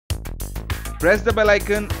Press the bell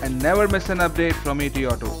icon and never miss an update from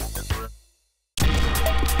ETAuto.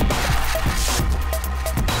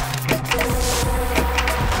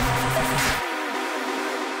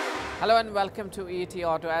 Hello and welcome to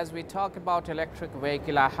ETAuto. As we talk about electric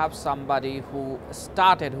vehicle, I have somebody who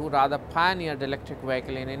rather pioneered electric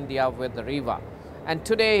vehicle in India with the Riva. And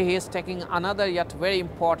today he is taking another yet very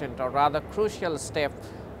important or rather crucial step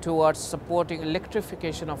towards supporting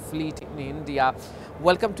electrification of fleet in India.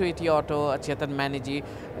 Welcome to ETAuto, Chetan Maini.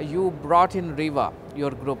 You brought in Riva, your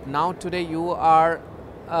group. Now today you are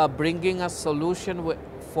bringing a solution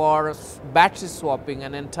for battery swapping,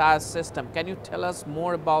 an entire system. Can you tell us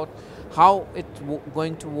more about how it's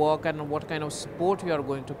going to work and what kind of support you are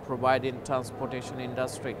going to provide in transportation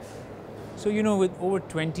industry? So, you know, with over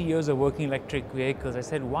 20 years of working electric vehicles, I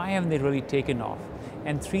said, why haven't they really taken off?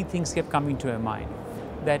 And three things kept coming to my mind.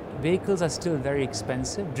 That vehicles are still very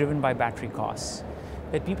expensive, driven by battery costs.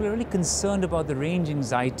 That people are really concerned about the range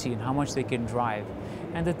anxiety and how much they can drive.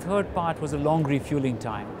 And the third part was the long refueling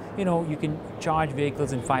time. You know, you can charge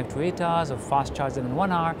vehicles in 5 to 8 hours or fast charge them in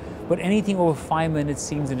 1 hour, but anything over 5 minutes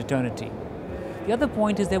seems an eternity. The other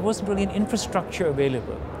point is there wasn't really an infrastructure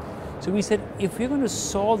available. So we said, if we're going to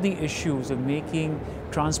solve the issues of making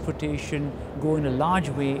transportation go in a large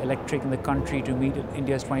way electric in the country to meet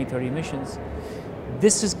India's 2030 emissions,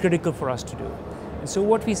 this is critical for us to do. And so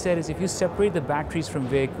what we said is if you separate the batteries from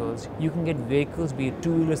vehicles, you can get vehicles, be it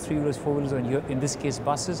two-wheelers, three-wheelers, four-wheelers, or in this case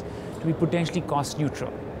buses, to be potentially cost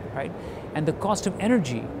neutral, right? And the cost of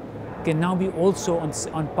energy can now be also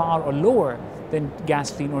on par or lower than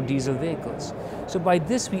gasoline or diesel vehicles. So by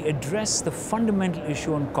this we address the fundamental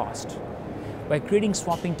issue on cost. By creating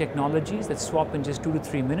swapping technologies that swap in just 2 to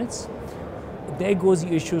 3 minutes, there goes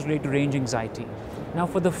the issues related to range anxiety. Now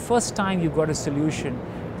for the first time you've got a solution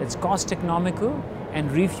that's cost economical and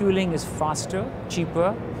refueling is faster,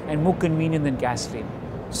 cheaper and more convenient than gasoline.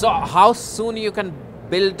 So how soon you can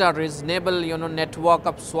build a reasonable network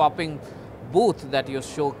of swapping booth that you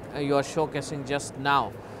are showcasing just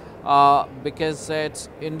now? Because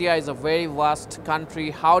India is a very vast country.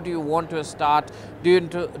 How do you want to start? Do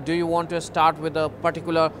you want to start with a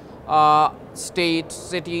particular state,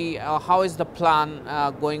 city? How is the plan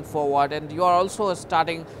going forward? And you are also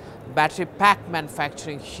starting battery pack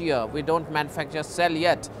manufacturing here. We don't manufacture cell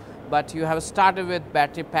yet, but you have started with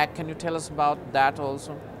battery pack. Can you tell us about that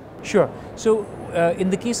also? Sure. So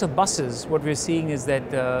in the case of buses, what we're seeing is that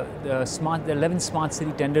the 11 smart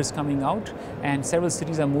city tenders coming out and several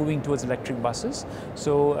cities are moving towards electric buses.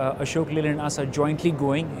 So Ashok Leyland and us are jointly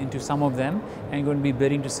going into some of them and going to be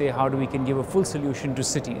bidding to say how we can give a full solution to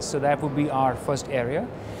cities. So that would be our first area.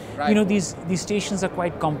 Right. You know, these stations are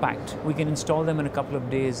quite compact. We can install them in a couple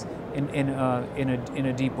of days in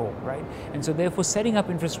a depot, right? And so therefore setting up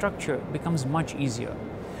infrastructure becomes much easier.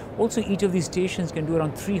 Also, each of these stations can do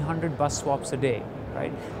around 300 bus swaps a day,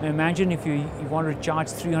 right? Now imagine if you wanted to charge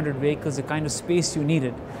 300 vehicles, the kind of space you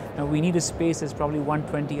needed. Now we need a space that's probably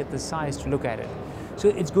 1/20th the size to look at it. So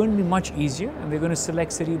it's going to be much easier, and we're going to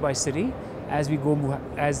select city by city as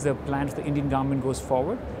the plan for the Indian government goes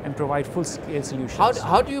forward and provide full-scale solutions.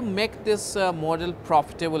 How do you make this model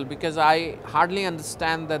profitable? Because I hardly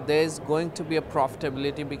understand that there is going to be a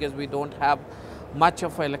profitability because we don't have much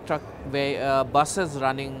of electric buses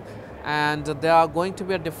running, and there are going to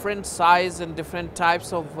be a different size and different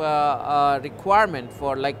types of requirement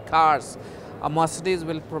for like cars. A Mercedes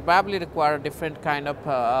will probably require a different kind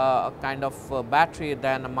of battery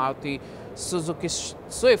than a Maruti Suzuki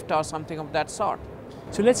Swift or something of that sort.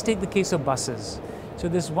 So let's take the case of buses. So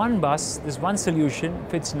this one bus, this one solution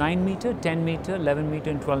fits 9 meter, 10 meter, 11 meter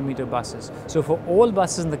and 12 meter buses. So for all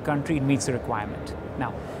buses in the country, it meets the requirement.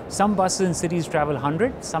 Now, some buses in cities travel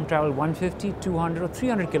 100, some travel 150, 200 or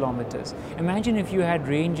 300 kilometers. Imagine if you had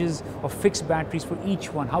ranges of fixed batteries for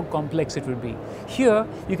each one, how complex it would be. Here,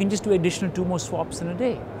 you can just do additional 2 more swaps in a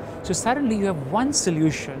day. So suddenly you have one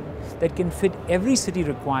solution that can fit every city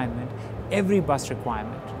requirement, every bus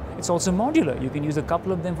requirement. It's also modular. You can use a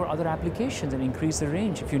couple of them for other applications and increase the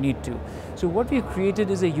range if you need to. So what we've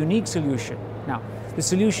created is a unique solution. Now, the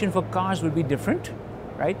solution for cars will be different,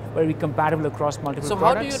 right? But it'll be compatible across multiple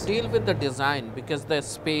products. So how do you deal with the design? Because the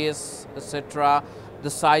space, etc.,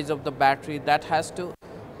 the size of the battery, that has to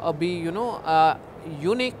be,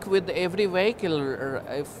 unique with every vehicle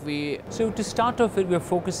So to start off with, we're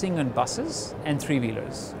focusing on buses and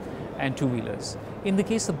 3-wheelers and 2-wheelers. In the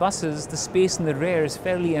case of buses, the space in the rear is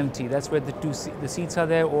fairly empty. That's where the seats are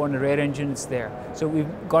there, or on the rear engine it's there. So we've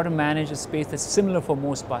got to manage a space that's similar for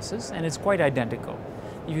most buses, and it's quite identical.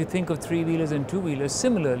 If you think of 3-wheelers and 2-wheelers,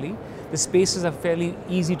 similarly, the spaces are fairly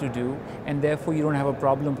easy to do, and therefore you don't have a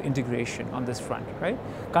problem of integration on this front, right?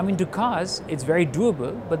 Coming to cars, it's very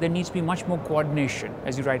doable, but there needs to be much more coordination,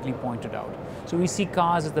 as you rightly pointed out. So we see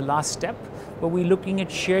cars as the last step, but we're looking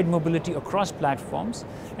at shared mobility across platforms,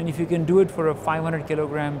 and if you can do it for a 500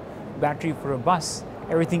 kilogram battery for a bus,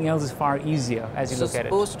 everything else is far easier as you look at it.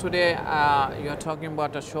 Suppose today you're talking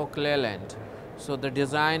about Ashok Leyland. So the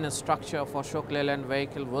design and structure of Ashok Leyland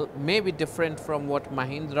vehicle may be different from what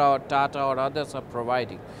Mahindra or Tata or others are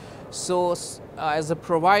providing. So as a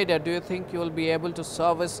provider, do you think you will be able to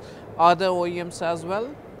service other OEMs as well?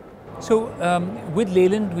 So with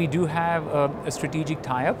Leyland, we do have a strategic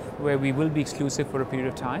tie-up where we will be exclusive for a period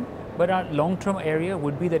of time. But our long-term area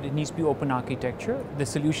would be that it needs to be open architecture. The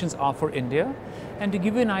solutions are for India. And to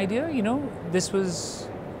give you an idea,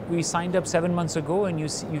 we signed up 7 months ago, and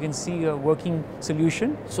you can see a working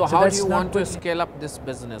solution. So how do you want to scale up this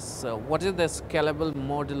business? What is the scalable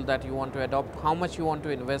model that you want to adopt? How much you want to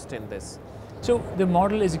invest in this? So the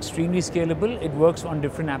model is extremely scalable. It works on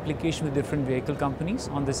different applications with different vehicle companies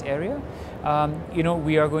on this area.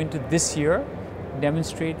 We are going to this year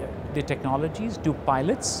demonstrate the technologies, do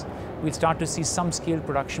pilots. We'll start to see some scale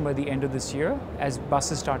production by the end of this year as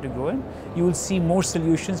buses start to go in. You will see more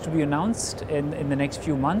solutions to be announced in the next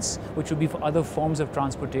few months, which will be for other forms of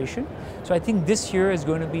transportation. So I think this year is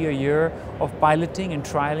going to be a year of piloting and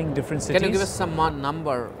trialing different cities. Can you give us some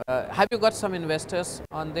number? Have you got some investors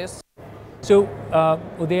on this? So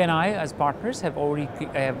Uday and I, as partners, have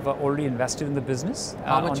already invested in the business.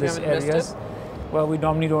 How much you have invested? Well, we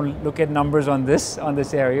normally don't look at numbers on this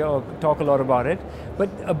area or talk a lot about it. But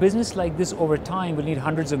a business like this over time will need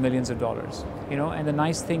hundreds of millions of dollars. And the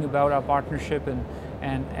nice thing about our partnership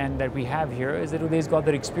and that we have here is that Uday's got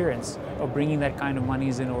that experience of bringing that kind of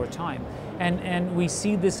monies in over time. And we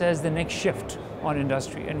see this as the next shift on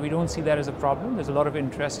industry, and we don't see that as a problem. There's a lot of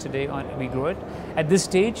interest today we grow it. At this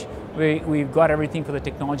stage, we've got everything for the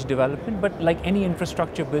technology development, but like any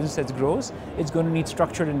infrastructure business that grows, it's going to need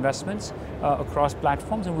structured investments across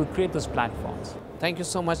platforms, and we'll create those platforms. Thank you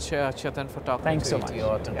so much, Chetan, for talking to ETAuto. Thanks so much.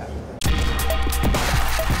 Yeah.